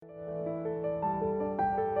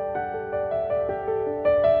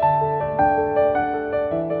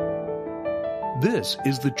This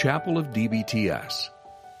is the Chapel of DBTS.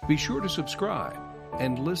 Be sure to subscribe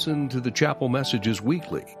and listen to the chapel messages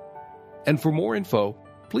weekly. And for more info,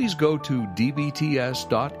 please go to dbts.edu.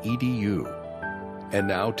 And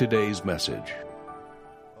now today's message.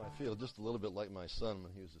 I feel just a little bit like my son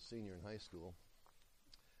when he was a senior in high school.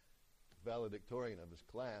 Valedictorian of his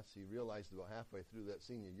class, he realized about halfway through that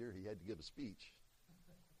senior year he had to give a speech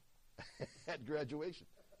at graduation.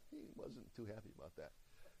 He wasn't too happy about that.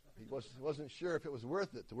 He wasn't sure if it was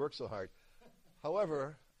worth it to work so hard.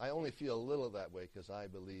 However, I only feel a little that way because I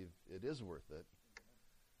believe it is worth it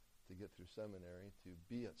to get through seminary, to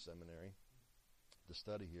be at seminary, to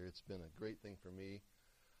study here. It's been a great thing for me.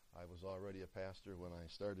 I was already a pastor when I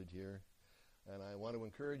started here, and I want to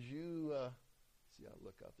encourage you, see how I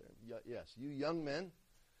look out there. Yes, you young men,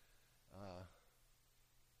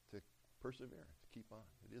 to persevere, to keep on.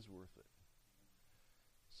 It is worth it.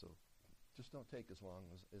 So just don't take as long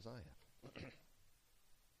as I have.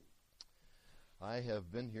 I have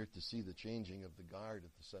been here to see the changing of the guard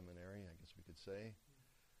at the seminary, I guess we could say.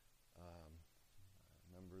 I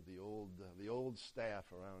remember the old staff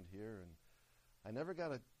around here, and I never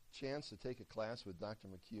got a chance to take a class with Dr.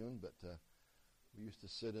 McCune, but we used to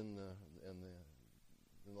sit in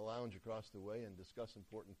the lounge across the way and discuss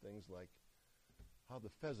important things like how the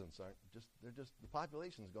pheasants the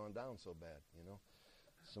population's gone down so bad, you know.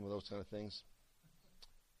 Some of those kind of things.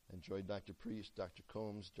 Enjoyed Dr. Priest, Dr.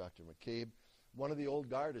 Combs, Dr. McCabe. One of the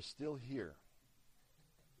old guard is still here.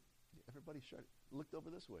 Everybody looked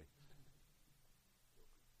over this way.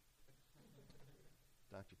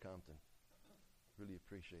 Dr. Compton. Really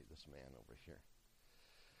appreciate this man over here.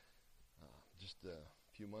 Just a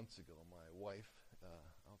few months ago, my wife,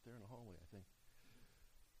 out there in the hallway, I think,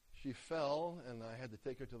 she fell, and I had to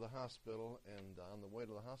take her to the hospital, and on the way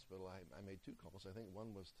to the hospital, I made two calls. I think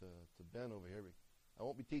one was to Ben over here. I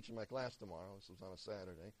won't be teaching my class tomorrow. This was on a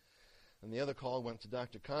Saturday. And the other call went to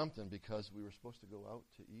Dr. Compton because we were supposed to go out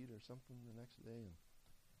to eat or something the next day, and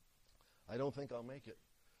I don't think I'll make it.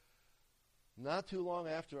 Not too long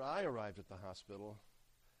after I arrived at the hospital,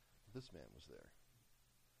 this man was there.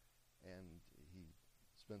 And he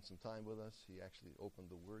spent some time with us. He actually opened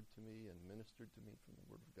the Word to me and ministered to me from the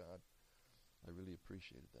Word of God. I really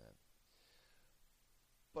appreciated that.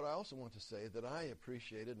 But I also want to say that I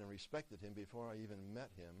appreciated and respected him before I even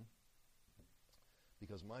met him,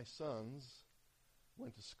 because my sons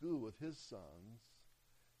went to school with his sons,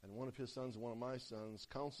 and one of his sons and one of my sons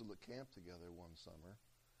counseled at camp together one summer.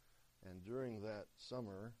 And during that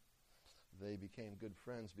summer, they became good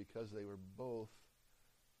friends because they were both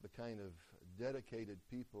the kind of dedicated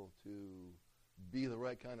people to be the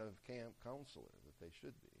right kind of camp counselor that they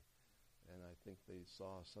should be. And I think they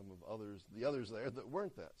saw some of the others there that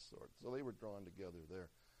weren't that sort. So they were drawn together there.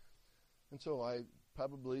 And so I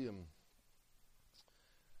probably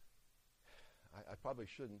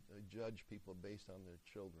shouldn't judge people based on their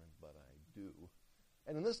children, but I do.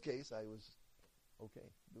 And in this case, I was okay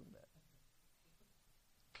doing that.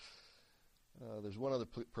 There's one other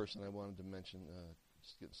person I wanted to mention,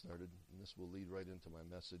 just getting started, and this will lead right into my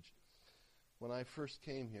message. When I first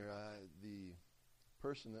came here, the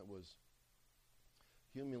person that was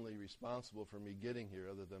humanly responsible for me getting here,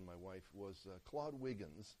 other than my wife, was Claude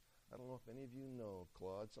Wiggins. I don't know if any of you know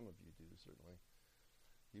Claude. Some of you do, certainly.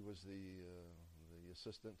 He was the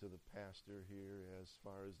assistant to the pastor here as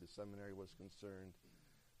far as the seminary was concerned.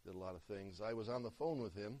 Did a lot of things. I was on the phone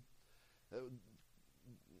with him.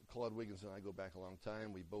 Claude Wiggins and I go back a long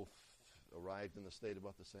time. We both arrived in the state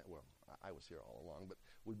about the same. Well, I was here all along, but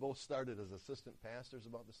we both started as assistant pastors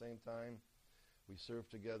about the same time. We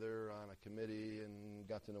served together on a committee and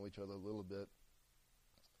got to know each other a little bit.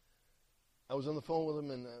 I was on the phone with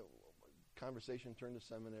him, and conversation turned to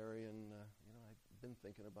seminary, and I'd been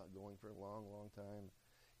thinking about going for a long, long time.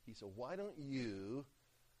 He said, "Why don't you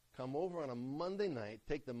come over on a Monday night,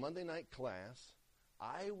 take the Monday night class.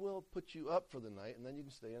 I will put you up for the night, and then you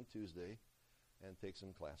can stay on Tuesday and take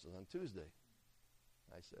some classes on Tuesday."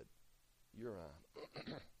 I said, "You're on."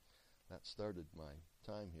 That started my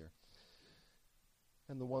time here.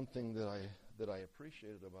 And the one thing that I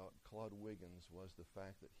appreciated about Claude Wiggins was the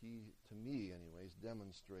fact that he, to me anyways,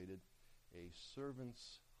 demonstrated a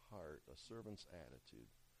servant's heart, a servant's attitude.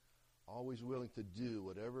 Always willing to do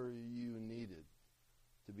whatever you needed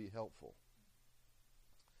to be helpful.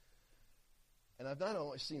 And I've not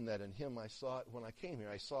only seen that in him, I saw it when I came here.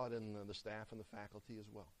 I saw it in the staff and the faculty as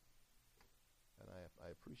well. And I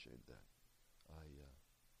appreciated that.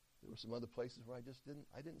 There were some other places where I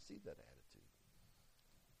didn't see that attitude.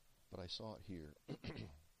 But I saw it here.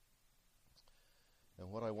 And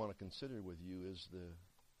what I want to consider with you is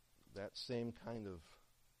that same kind of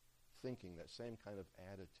thinking, that same kind of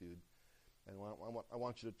attitude. And I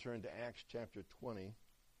want you to turn to Acts chapter 20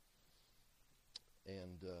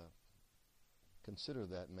 and consider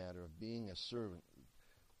that matter of being a servant.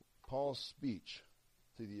 Paul's speech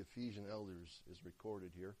to the Ephesian elders is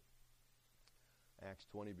recorded here. Acts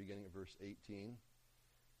 20, beginning at verse 18.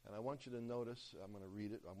 And I want you to notice, I'm going to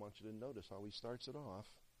read it, I want you to notice how he starts it off.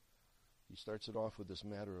 He starts it off with this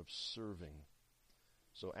matter of serving.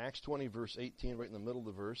 So Acts 20, verse 18, right in the middle of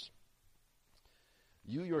the verse.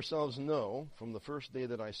 You yourselves know from the first day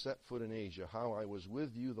that I set foot in Asia how I was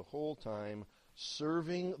with you the whole time,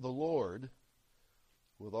 serving the Lord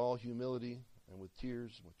with all humility and with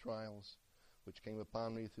tears and with trials, which came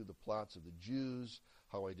upon me through the plots of the Jews,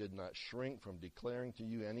 how I did not shrink from declaring to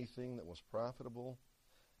you anything that was profitable,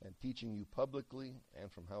 and teaching you publicly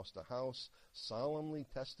and from house to house, solemnly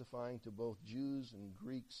testifying to both Jews and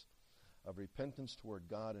Greeks of repentance toward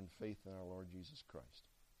God and faith in our Lord Jesus Christ.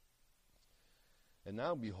 And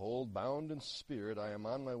now, behold, bound in spirit, I am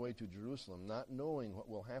on my way to Jerusalem, not knowing what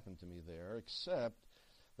will happen to me there, except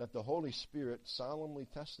that the Holy Spirit solemnly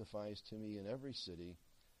testifies to me in every city,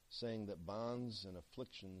 saying that bonds and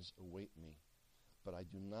afflictions await me. But I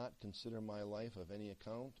do not consider my life of any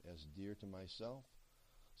account as dear to myself,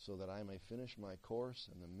 so that I may finish my course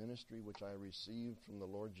in the ministry which I received from the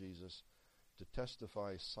Lord Jesus, to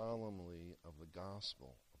testify solemnly of the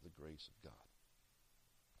gospel of the grace of God.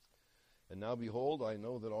 And now, behold, I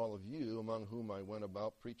know that all of you, among whom I went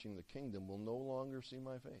about preaching the kingdom, will no longer see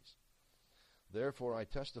my face. Therefore I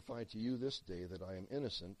testify to you this day that I am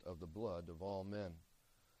innocent of the blood of all men.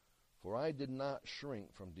 For I did not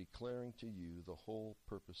shrink from declaring to you the whole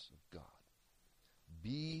purpose of God.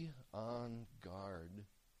 Be on guard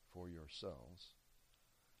for yourselves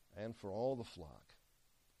and for all the flock,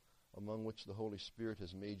 among which the Holy Spirit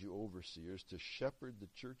has made you overseers, to shepherd the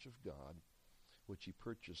church of God, which he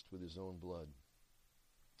purchased with his own blood.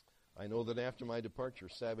 I know that after my departure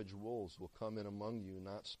savage wolves will come in among you,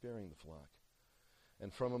 not sparing the flock.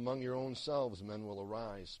 And from among your own selves men will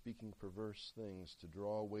arise, speaking perverse things, to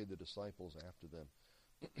draw away the disciples after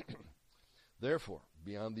them. Therefore,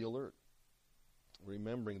 be on the alert,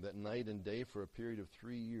 remembering that night and day for a period of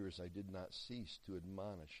 3 years I did not cease to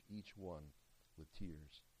admonish each one with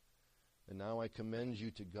tears. And now I commend you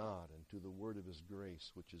to God and to the word of his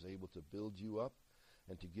grace, which is able to build you up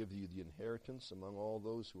and to give you the inheritance among all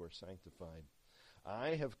those who are sanctified.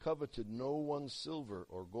 I have coveted no one's silver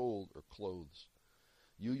or gold or clothes.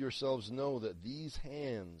 You yourselves know that these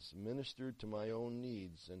hands ministered to my own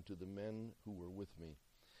needs and to the men who were with me.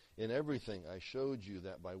 In everything I showed you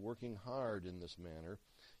that by working hard in this manner,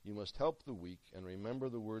 you must help the weak and remember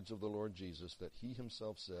the words of the Lord Jesus, that he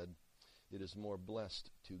himself said, it is more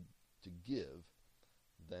blessed to give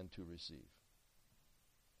than to receive.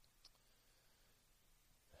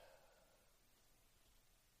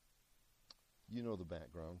 You know the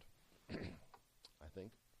background, I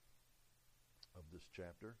think, of this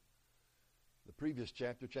chapter. The previous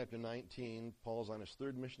chapter, chapter 19, Paul's on his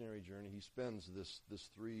third missionary journey. He spends this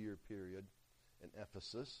 3-year period in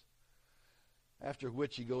Ephesus, after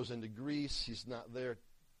which he goes into Greece. He's not there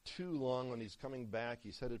too long. When he's coming back,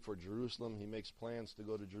 he's headed for Jerusalem. He makes plans to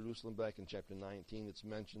go to Jerusalem back in chapter 19. It's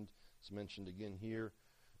mentioned again here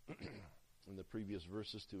in the previous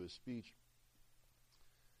verses to his speech.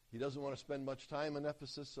 He doesn't want to spend much time in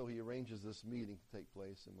Ephesus, so he arranges this meeting to take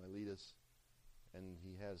place in Miletus. And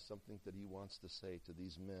he has something that he wants to say to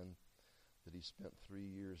these men that he spent 3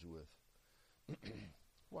 years with.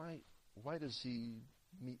 Why does he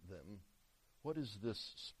meet them? What is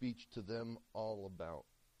this speech to them all about?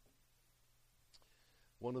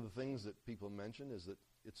 One of the things that people mention is that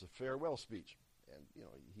it's a farewell speech. And,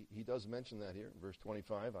 he does mention that here in verse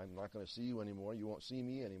 25. I'm not going to see you anymore. You won't see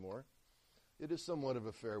me anymore. It is somewhat of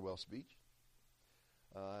a farewell speech.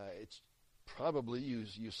 It's probably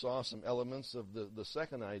you saw some elements of the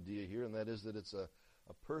second idea here, and that is that it's a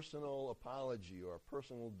personal apology or a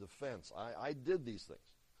personal defense. I did these things.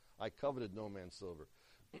 I coveted no man's silver.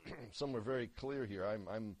 Some are very clear here.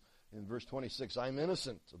 I'm in verse 26, I'm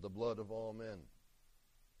innocent of the blood of all men.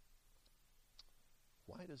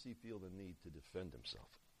 Why does he feel the need to defend himself?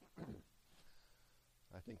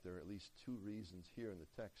 I think there are at least 2 reasons here in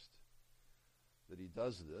the text that he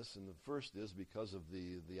does this, and the first is because of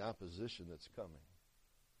the opposition that's coming,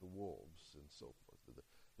 the wolves and so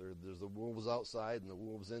forth. There's the wolves outside and the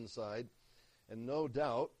wolves inside, and no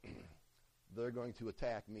doubt they're going to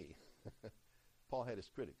attack me. Paul had his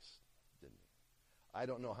critics, didn't he? I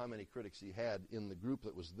don't know how many critics he had in the group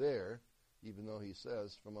that was there, even though he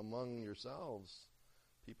says, from among yourselves,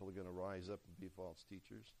 people are going to rise up and be false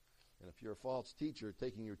teachers. And if you're a false teacher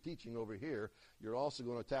taking your teaching over here, you're also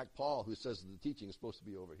going to attack Paul, who says that the teaching is supposed to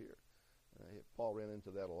be over here. Paul ran into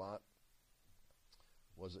that a lot.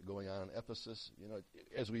 Was it going on in Ephesus? You know,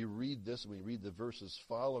 as we read this, and we read the verses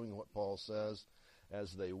following what Paul says,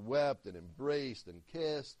 as they wept and embraced and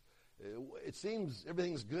kissed, it seems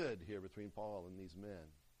everything's good here between Paul and these men.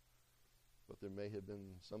 But there may have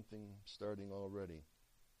been something starting already.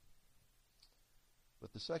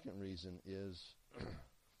 But the second reason is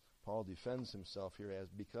Paul defends himself here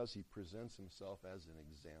because he presents himself as an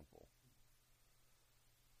example.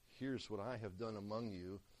 Here's what I have done among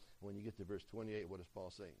you. When you get to verse 28, what does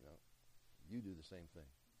Paul say? No, you do the same thing.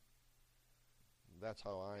 That's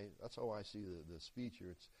how I see the speech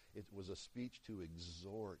here. It was a speech to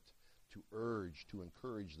exhort, to urge, to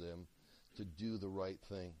encourage them to do the right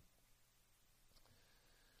thing.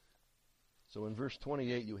 So in verse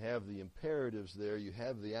 28, you have the imperatives there. You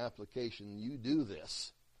have the application. You do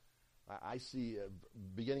this. I see,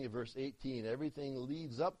 beginning of verse 18, everything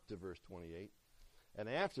leads up to verse 28. And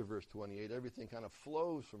after verse 28, everything kind of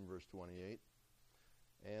flows from verse 28.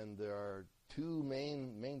 And there are two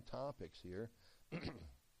main topics here.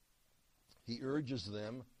 He urges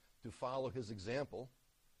them to follow his example.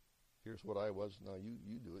 Here's what I was. No,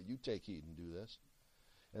 you do it. You take heed and do this.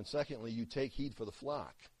 And secondly, you take heed for the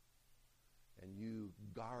flock. And you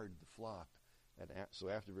guard the flock. And so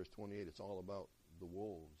after verse 28, it's all about the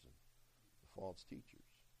wolves and the false teachers.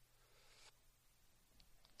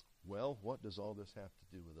 Well, what does all this have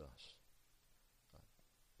to do with us?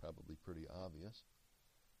 Probably pretty obvious.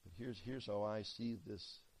 But here's how I see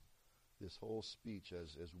this whole speech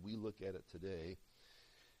as we look at it today.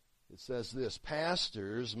 It says this: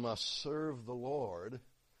 pastors must serve the Lord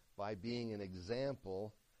by being an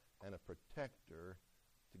example and a protector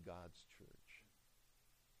to God's church.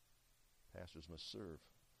 Pastors must serve.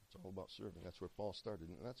 It's all about serving. That's where Paul started,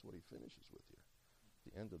 and that's what he finishes with here,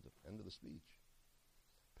 at the end of the speech.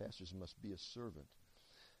 Pastors must be a servant.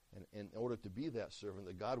 And in order to be that servant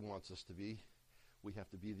that God wants us to be, we have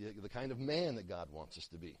to be the kind of man that God wants us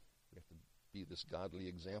to be. We have to be this godly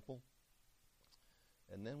example.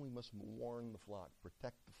 And then we must warn the flock,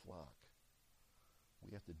 protect the flock.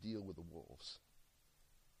 We have to deal with the wolves.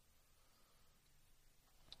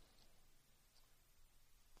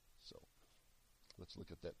 So, let's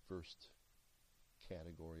look at that first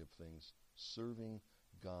category of things. Serving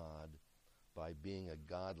God by being a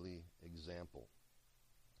godly example.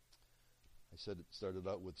 I said it started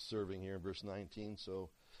out with serving here in verse 19. So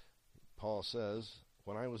Paul says,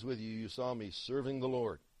 when I was with you, you saw me serving the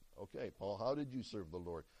Lord. Okay, Paul, how did you serve the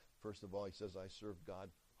Lord? First of all, he says, I served God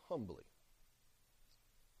humbly.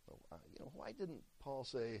 So, why didn't Paul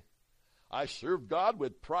say, I served God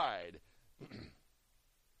with pride?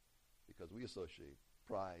 Because we associate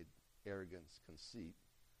pride, arrogance, conceit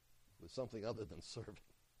with something other than serving.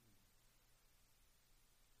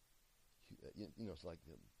 It's like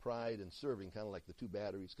pride and serving, kind of like the two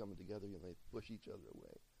batteries coming together and they push each other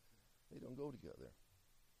away. They don't go together.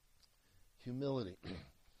 Humility.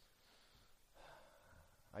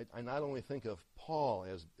 I not only think of Paul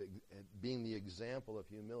as being the example of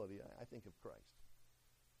humility, I think of Christ.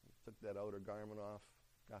 He took that outer garment off,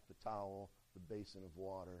 got the towel, the basin of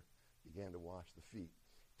water, began to wash the feet.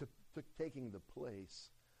 Took taking the place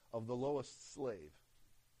of the lowest slave.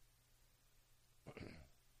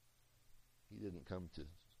 He didn't come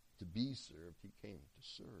to be served. He came to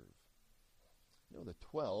serve. The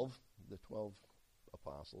 12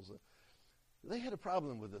 apostles, they had a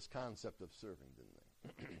problem with this concept of serving, didn't they?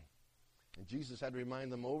 And Jesus had to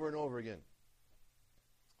remind them over and over again,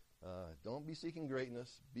 don't be seeking greatness,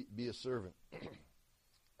 be a servant.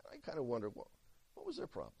 I kind of wonder, what was their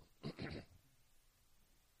problem?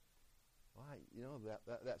 Why?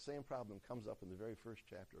 That same problem comes up in the very first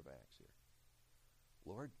chapter of Acts here.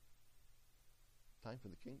 Lord, time for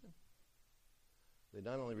the kingdom? They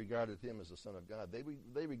not only regarded him as the Son of God,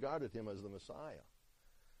 they regarded him as the Messiah,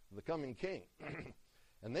 the coming King.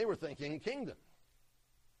 And they were thinking kingdom.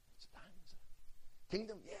 It's time.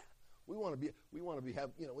 Kingdom? Yeah. We want to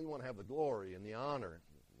have the glory and the honor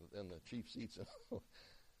and the chief seats.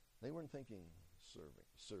 They weren't thinking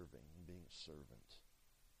serving and being a servant.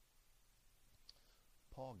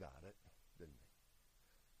 Paul got it, didn't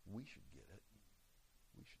he? We should get it.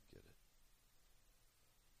 We should get it.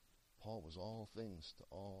 Paul was all things to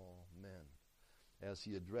all men. As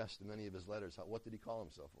he addressed many of his letters, what did he call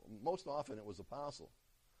himself? Most often it was apostle.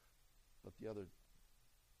 But the other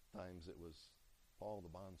times it was Paul the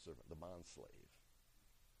bondservant, the bondslave.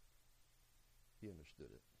 He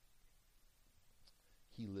understood it.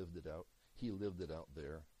 He lived it out. He lived it out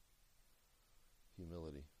there.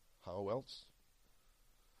 Humility. How else?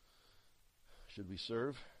 should we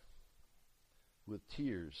serve? With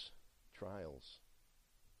tears, trials.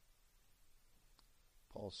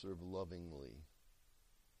 Paul served lovingly.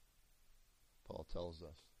 Paul tells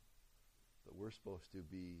us that we're supposed to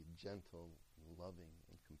be gentle, loving,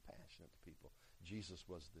 and compassionate to people. Jesus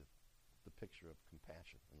was the picture of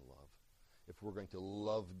compassion and love. If we're going to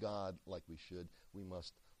love God like we should, we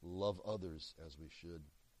must love others as we should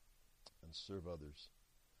and serve others.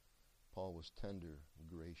 Paul was tender,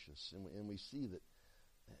 gracious. And we see that,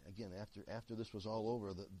 again, after this was all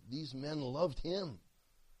over, that these men loved him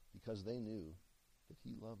because they knew that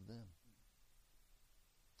he loved them.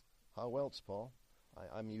 How else, Paul?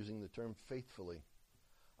 I'm using the term faithfully.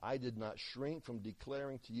 I did not shrink from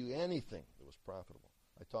declaring to you anything that was profitable.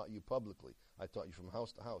 I taught you publicly. I taught you from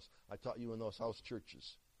house to house. I taught you in those house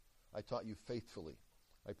churches. I taught you faithfully.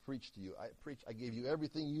 I preached to you. I gave you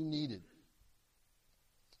everything you needed.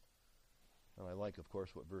 And I like, of course,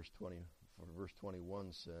 what verse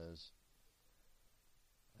 21 says.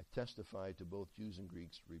 I testify to both Jews and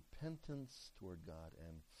Greeks, repentance toward God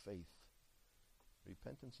and faith.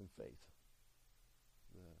 Repentance and faith.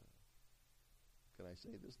 Can I say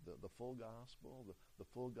this? The full gospel, the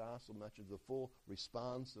full gospel message, the full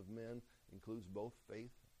response of men includes both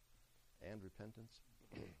faith and repentance.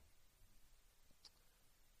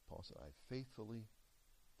 Paul said, I faithfully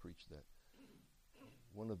preach that.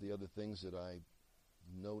 One of the other things that I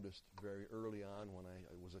noticed very early on when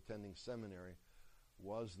I was attending seminary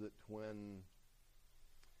was that when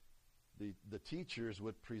the teachers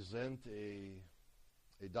would present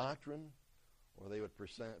a doctrine, or they would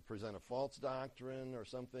present a false doctrine or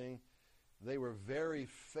something, they were very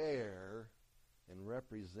fair in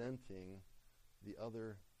representing the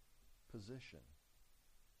other position.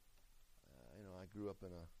 I grew up in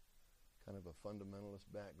a kind of a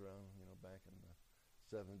fundamentalist background, back in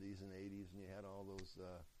the 70s and 80s, and you had all those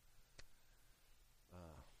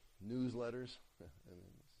newsletters and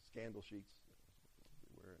scandal sheets.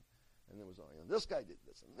 And there was all, this guy did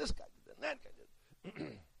this, and this guy did that, and that guy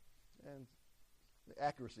did. And the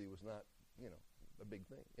accuracy was not, a big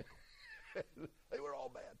thing. They were all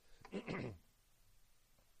bad.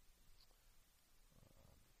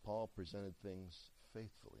 Paul presented things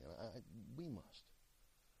faithfully, and we must.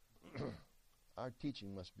 Our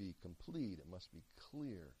teaching must be complete. It must be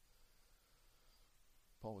clear.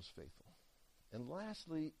 Paul was faithful. And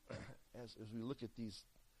lastly, as we look at these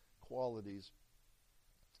qualities,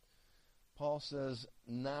 Paul says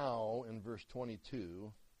now in verse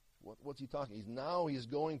 22, what's he talking? He's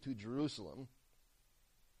going to Jerusalem.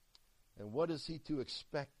 And what is he to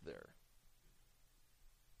expect there?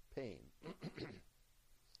 Pain,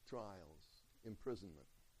 trials, imprisonment.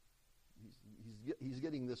 He's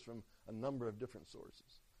getting this from a number of different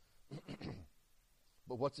sources.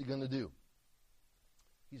 But what's he going to do?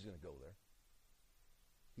 He's going to go there.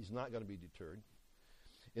 He's not going to be deterred.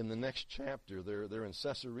 In the next chapter, they're in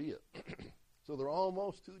Caesarea. So they're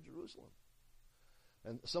almost to Jerusalem.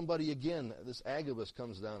 And somebody, again, this Agabus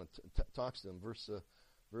comes down and talks to them. Verse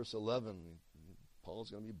 11,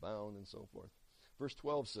 Paul's going to be bound and so forth. Verse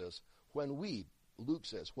 12 says, Luke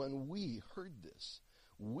says, when we heard this,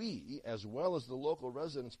 we, as well as the local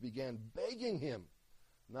residents, began begging him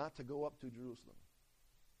not to go up to Jerusalem.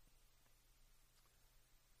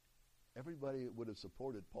 Everybody would have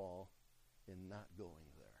supported Paul in not going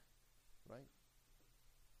there, right?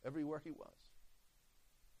 Everywhere he was.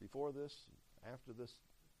 Before this, after this,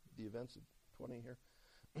 the events of 20 here.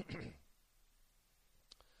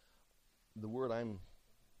 The word I'm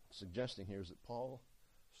suggesting here is that Paul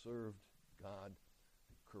served God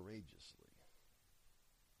courageously.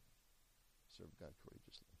 Served God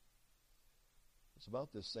courageously. It's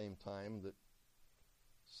about this same time that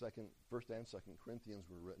 1st and 2nd Corinthians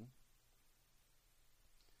were written.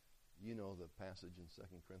 You know the passage in 2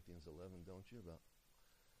 Corinthians 11, don't you, about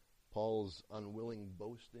Paul's unwilling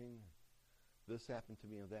boasting. This happened to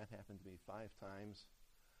me and that happened to me 5 times.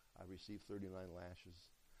 I received 39 lashes.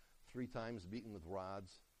 3 times beaten with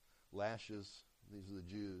rods. Lashes, these are the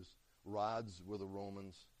Jews. Rods were the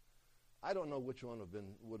Romans. I don't know which one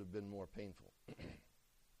would have been more painful.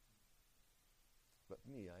 But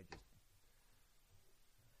me, I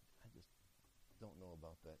just don't know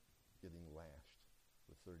about that, getting lashed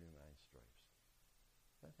with 39 stripes.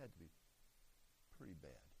 That had to be pretty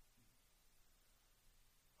bad.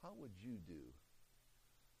 How would you do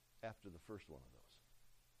after the first one of those?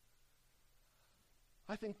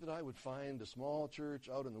 I think that I would find a small church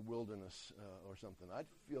out in the wilderness or something. I'd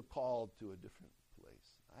feel called to a different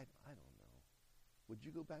place. I don't know. Would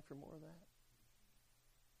you go back for more of that?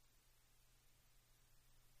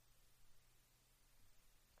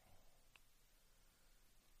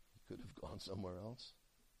 You could have gone somewhere else.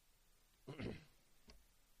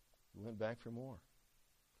 He went back for more.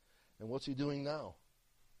 And what's he doing now?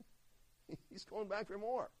 He's going back for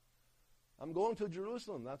more. I'm going to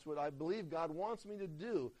Jerusalem. That's what I believe God wants me to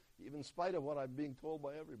do, even in spite of what I'm being told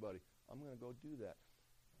by everybody. I'm going to go do that.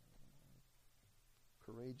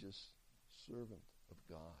 Courageous servant of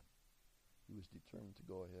God. He was determined to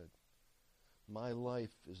go ahead. My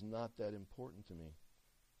life is not that important to me.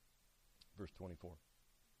 Verse 24.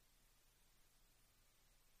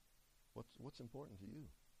 What's important to you?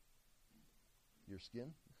 Your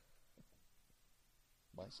skin?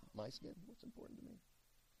 My skin? What's important to me?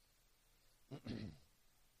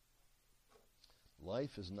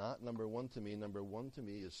 Life is not number one to me. Number one to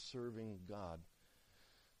me is serving God.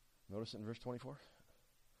 Notice it in verse 24.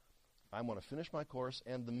 I want to finish my course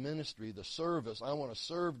and the ministry, the service. I want to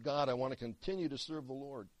serve God. I want to continue to serve the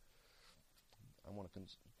Lord. I want to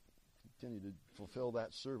continue to fulfill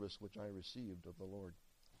that service which I received of the Lord,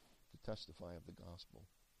 to testify of the gospel.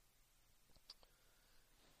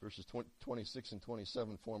 Verses 26 and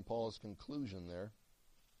 27 form Paul's conclusion there.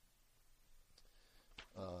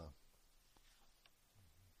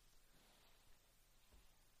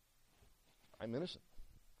 I'm innocent.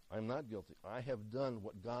 I'm not guilty. I have done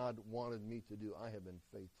what God wanted me to do. I have been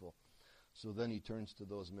faithful. So then he turns to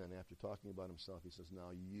those men. After talking about himself, he says,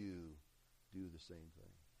 now you do the same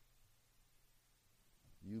thing.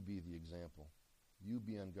 You be the example. You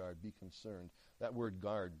be on guard. Be concerned. That word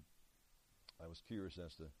guard, I was curious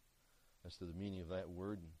as to the meaning of that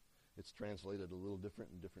word. It's translated a little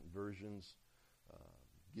different in different versions.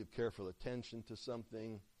 Give careful attention to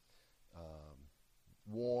something.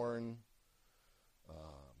 Warn.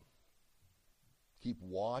 Keep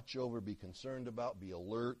watch over, be concerned about, be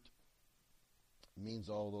alert. It means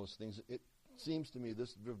all those things. It seems to me,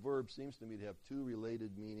 this verb seems to me to have two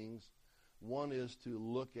related meanings. One is to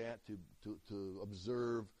look at, to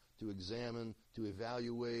observe, to examine, to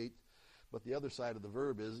evaluate. But the other side of the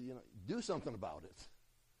verb is, do something about it.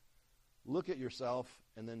 Look at yourself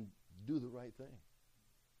and then do the right thing.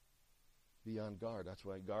 Be on guard. That's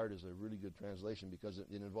why guard is a really good translation, because it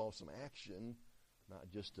involves some action, not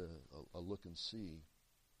just a look and see.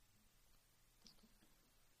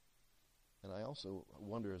 And I also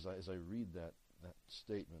wonder as I read that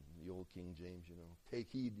statement in the old King James, take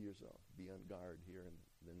heed to yourself. Be on guard here in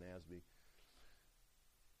the NASB.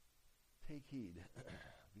 Take heed.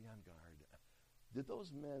 Be on guard. Did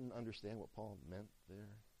those men understand what Paul meant there?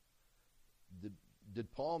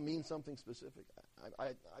 Did Paul mean something specific?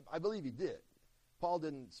 I believe he did. Paul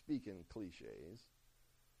didn't speak in cliches.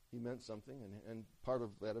 He meant something, and part of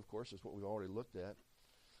that, of course, is what we've already looked at.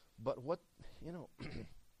 But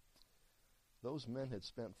those men had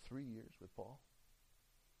spent 3 years with Paul.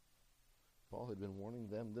 Paul had been warning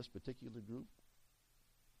them, this particular group.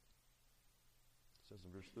 It says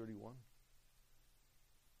in verse 31.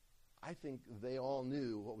 I think they all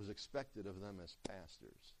knew what was expected of them as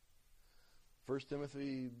pastors. 1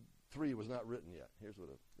 Timothy 3 was not written yet. Here's what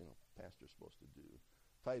a pastor's supposed to do.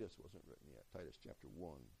 Titus wasn't written yet. Titus chapter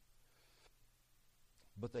 1.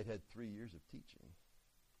 But they'd had 3 years of teaching.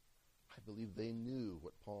 I believe they knew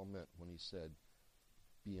what Paul meant when he said,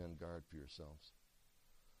 be on guard for yourselves.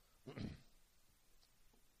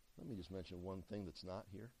 Let me just mention one thing that's not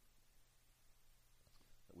here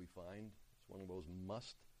that we find. It's one of those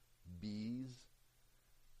must-be's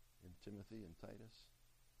in Timothy and Titus.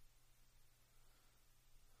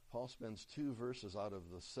 Paul spends 2 verses out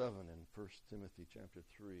of the 7 in 1 Timothy chapter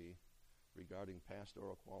 3 regarding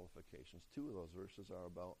pastoral qualifications. 2 of those verses are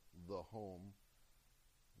about the home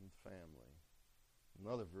and family.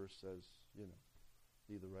 Another verse says,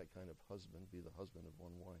 be the right kind of husband, be the husband of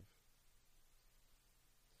one wife.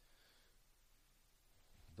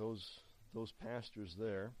 Those pastors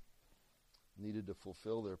there needed to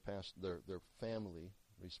fulfill their family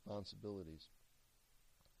responsibilities.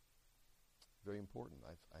 Very important,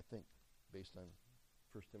 I think, based on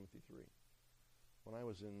 1 Timothy 3. When I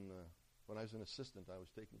was an assistant, I was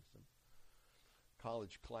taking some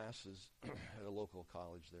college classes at a local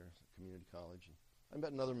college there, a community college. And I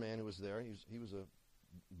met another man who was there. He was a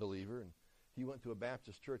believer, and he went to a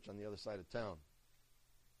Baptist church on the other side of town.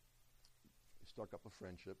 He struck up a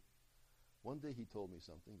friendship. One day he told me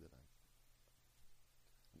something that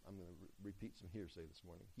I'm going to repeat some hearsay this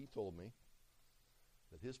morning. He told me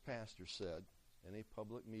that his pastor said in a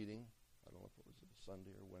public meeting, I don't know if it was a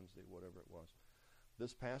Sunday or Wednesday, whatever it was,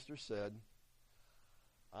 this pastor said,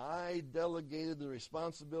 I delegated the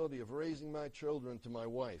responsibility of raising my children to my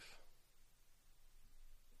wife.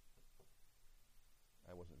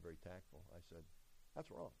 I wasn't very tactful. I said,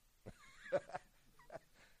 that's wrong.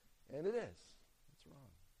 And it is. It's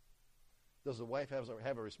wrong. Does the wife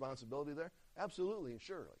have a responsibility there? Absolutely and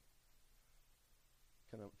surely.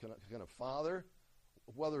 Can a father,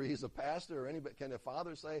 whether he's a pastor or anybody, can a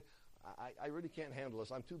father say, I really can't handle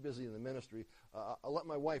this. I'm too busy in the ministry. I'll let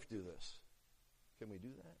my wife do this. Can we do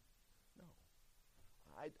that? No.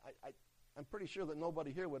 I'm pretty sure that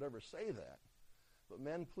nobody here would ever say that. But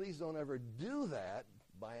men, please don't ever do that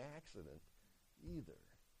by accident either.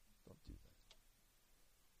 Don't do that.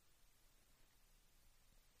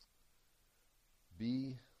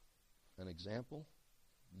 Be an example.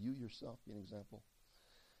 You yourself be an example.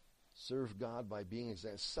 Serve God by being an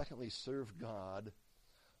example. Secondly, serve God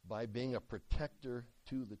by being a protector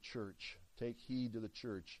to the church. Take heed to the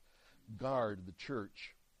church. Guard the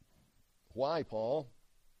church. Why, Paul?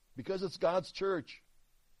 Because it's God's church.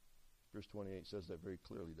 Verse 28 says that very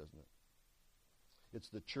clearly, doesn't it? It's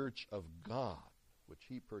the church of God, which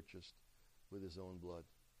he purchased with his own blood.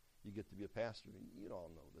 You get to be a pastor, and you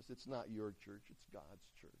all know this. It's not your church, it's God's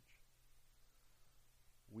church.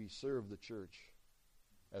 We serve the church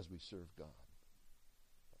as we serve God.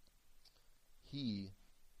 He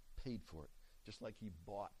paid for it, just like he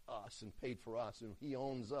bought us and paid for us, and he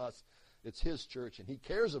owns us. It's his church, and he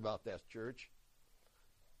cares about that church.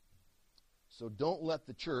 So don't let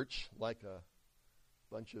the church, like a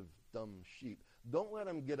bunch of dumb sheep, don't let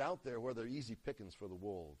them get out there where they're easy pickings for the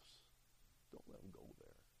wolves. Don't let them go there.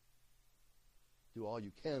 Do all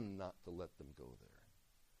you can not to let them go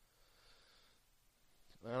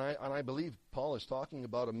there. And I believe Paul is talking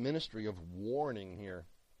about a ministry of warning here.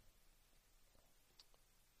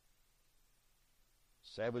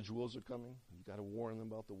 Savage wolves are coming. You've got to warn them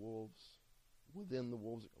about the wolves. Within the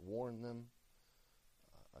wolves, warn them.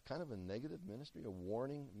 A kind of a negative ministry, a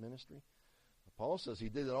warning ministry. Paul says he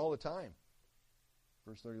did it all the time.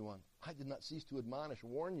 Verse 31, I did not cease to admonish,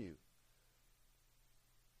 warn you.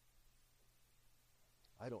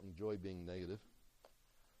 I don't enjoy being negative.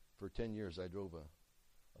 For 10 years I drove a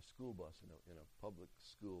school bus in a public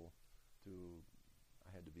school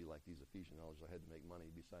I had to be like these Ephesian elders. I had to make money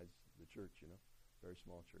besides the church, very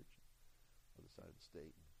small church, other side of the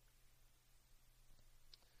state.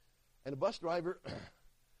 And a bus driver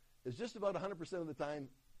is just about 100% of the time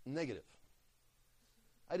negative.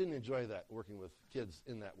 I didn't enjoy that, working with kids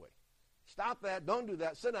in that way. Stop that, don't do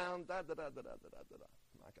that, sit down, knock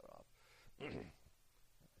it off.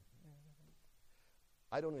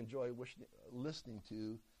 I don't enjoy listening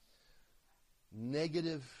to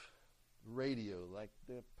negative radio, like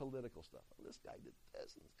the political stuff. Oh, this guy did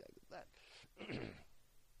this and this guy did that.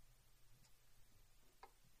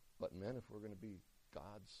 But men, if we're going to be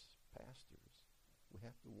God's pastors, we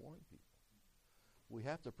have to warn people. We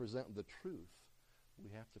have to present the truth. We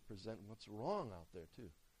have to present what's wrong out there, too.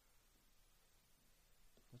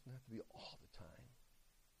 It doesn't have to be all the time,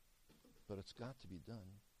 but it's got to be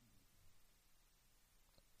done.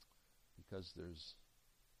 Because there's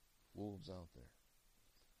wolves out there.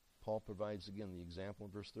 Paul provides again the example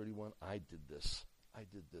in verse 31. I did this.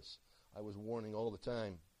 I was warning all the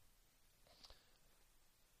time.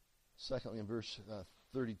 Secondly, in verse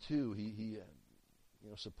 32, he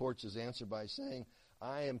supports his answer by saying,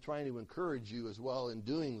 I am trying to encourage you as well in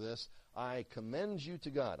doing this. I commend you to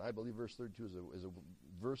God. I believe verse 32 is a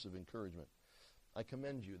verse of encouragement. I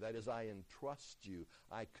commend you. That is, I entrust you.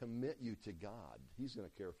 I commit you to God. He's going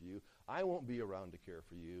to care for you. I won't be around to care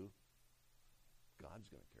for you. God's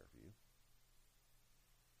going to care for you.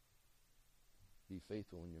 Be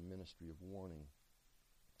faithful in your ministry of warning.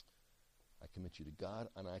 I commit you to God,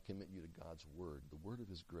 and I commit you to God's word, the word of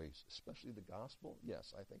his grace, especially the gospel.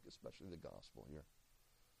 Yes, I think especially the gospel here.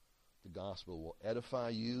 The gospel will edify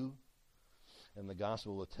you, and the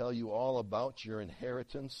gospel will tell you all about your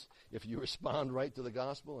inheritance. If you respond right to the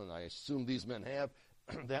gospel, and I assume these men have,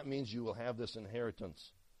 that means you will have this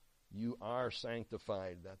inheritance. You are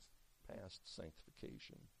sanctified. That's past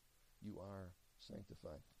sanctification. You are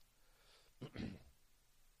sanctified.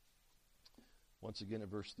 Once again, in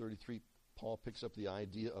verse 33, Paul picks up the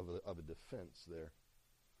idea of a defense there.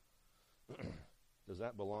 Does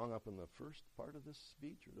that belong up in the first part of this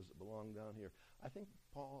speech, or does it belong down here? I think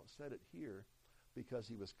Paul said it here because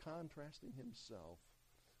he was contrasting himself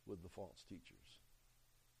with the false teachers.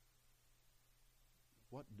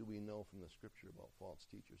 What do we know from the scripture about false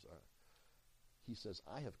teachers? He says,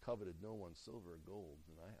 I have coveted no one's silver or gold,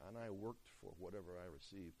 and I worked for whatever I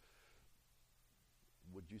received.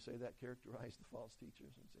 Would you say that characterized the false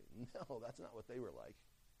teachers? And say, no, that's not what they were like.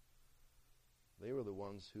 They were the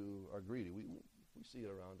ones who are greedy. We see it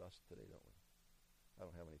around us today, don't we? I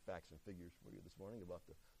don't have any facts and figures for you this morning about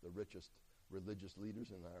the richest religious leaders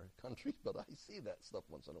in our country, but I see that stuff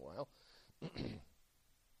once in a while.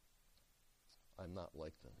 I'm not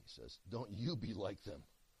like them. He says, don't you be like them.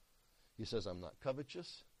 He says, I'm not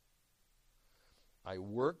covetous. I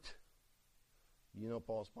worked. You know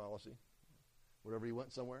Paul's policy. Whenever he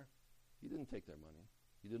went somewhere, he didn't take their money.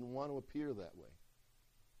 He didn't want to appear that way.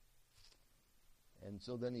 And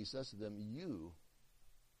so then he says to them, you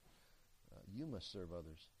must serve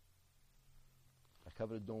others. I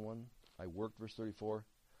coveted no one. I worked, verse 34.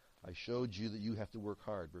 I showed you that you have to work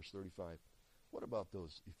hard, verse 35. What about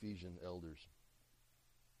those Ephesian elders?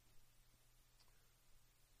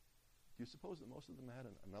 Do you suppose that most of them had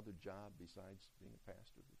another job besides being a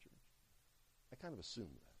pastor of the church? I kind of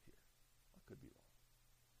assumed that here. I could be wrong.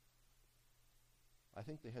 I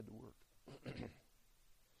think they had to work.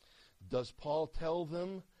 Does Paul tell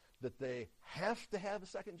them that they have to have a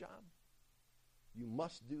second job? You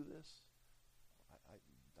must do this?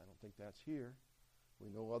 I don't think that's here. We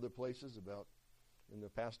know other places about in the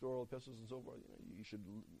pastoral epistles and so forth. You should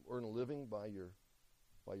earn a living by your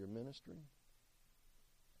ministry.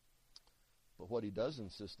 But what he does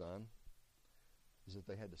insist on is that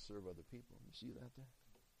they had to serve other people. You see that there?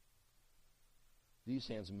 These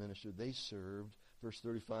hands ministered. They served. Verse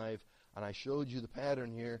 35, and I showed you the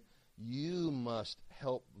pattern here. You must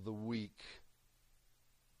help the weak.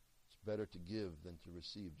 It's better to give than to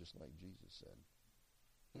receive, just like Jesus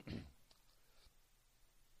said.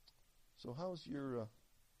 So how's your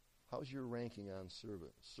ranking on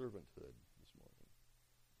servanthood this morning?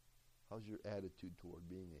 How's your attitude toward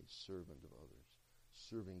being a servant of others?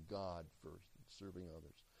 Serving God first and serving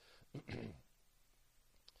others.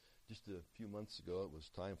 Just a few months ago, it was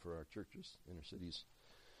time for our churches, inner cities,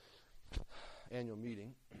 annual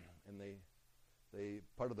meeting, and they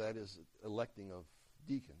part of that is electing of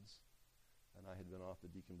deacons, and I had been off the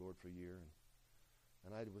deacon board for a year,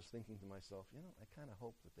 and I was thinking to myself, I kind of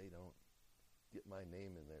hope that they don't get my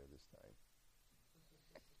name in there this time.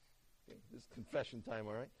 Okay, this confession time,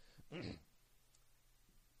 all right?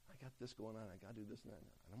 I got this going on. I got to do this and that.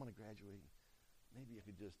 And I'm going to graduate. Maybe I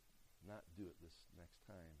could just not do it this next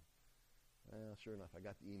time. Well, sure enough, I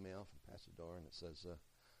got the email from Pastor Doran that says,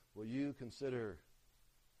 will you consider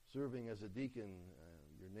serving as a deacon?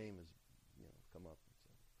 Your name has come up.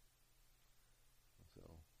 So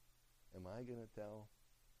am I going to tell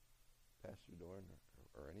Pastor Doran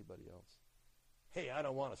or anybody else, hey, I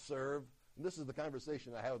don't want to serve? And this is the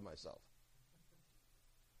conversation I have with myself.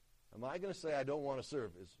 Am I going to say I don't want to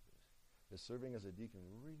serve? Is serving as a deacon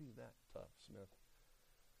really that tough, Smith?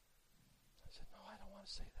 I said, no, I don't want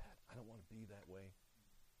to say that. I don't want to be that way.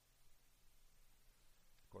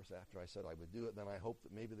 Of course, after I said I would do it, then I hoped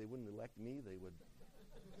that maybe they wouldn't elect me. They would.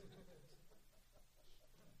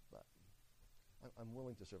 But I'm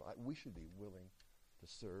willing to serve. We should be willing to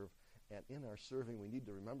serve. And in our serving, we need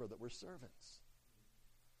to remember that we're servants.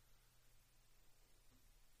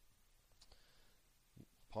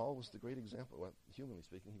 Paul was the great example. Well, humanly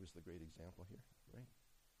speaking, he was the great example here, right?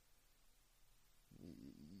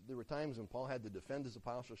 There were times when Paul had to defend his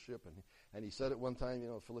apostleship, and he said at one time,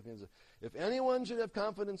 Philippians, if anyone should have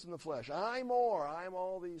confidence in the flesh, I'm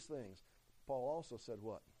all these things. Paul also said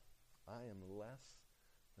what? I am less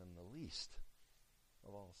than the least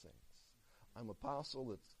of all saints. I'm apostle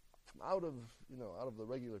that's out of the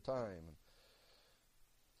regular time. And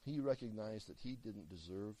he recognized that he didn't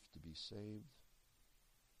deserve to be saved.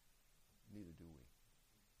 Neither do we.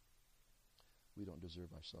 We don't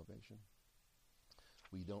deserve our salvation.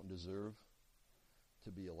 We don't deserve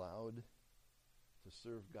to be allowed to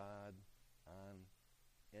serve God on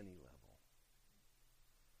any level.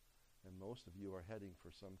 And most of you are heading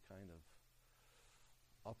for some kind of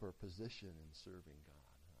upper position in serving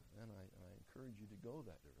God. And I encourage you to go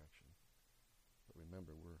that direction. But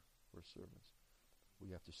remember, we're servants.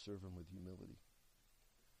 We have to serve him with humility.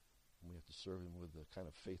 And we have to serve him with the kind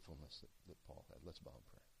of faithfulness that Paul had. Let's bow in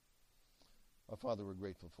prayer. Our Father, we're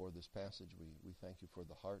grateful for this passage. We thank you for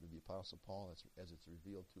the heart of the Apostle Paul as it's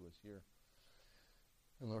revealed to us here.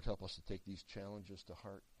 And Lord, help us to take these challenges to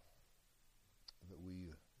heart, that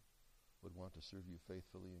we would want to serve you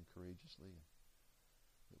faithfully and courageously,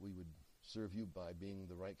 that we would serve you by being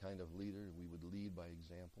the right kind of leader. We would lead by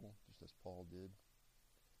example, just as Paul did.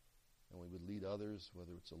 And we would lead others,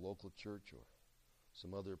 whether it's a local church or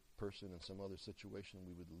some other person in some other situation.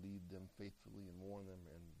 We would lead them faithfully and warn them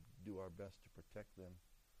and do our best to protect them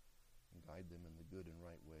and guide them in the good and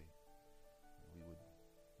right way. And we would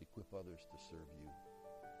equip others to serve you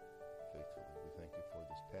faithfully. We thank you for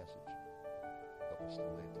this passage. Help us to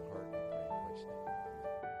lay it to heart. We pray in Christ's name.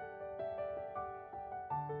 Amen.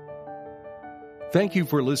 Thank you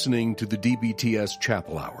for listening to the DBTS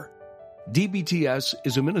Chapel Hour. DBTS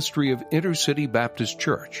is a ministry of Intercity Baptist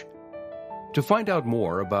Church. To find out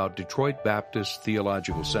more about Detroit Baptist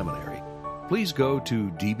Theological Seminary, please go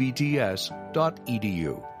to dbts.edu.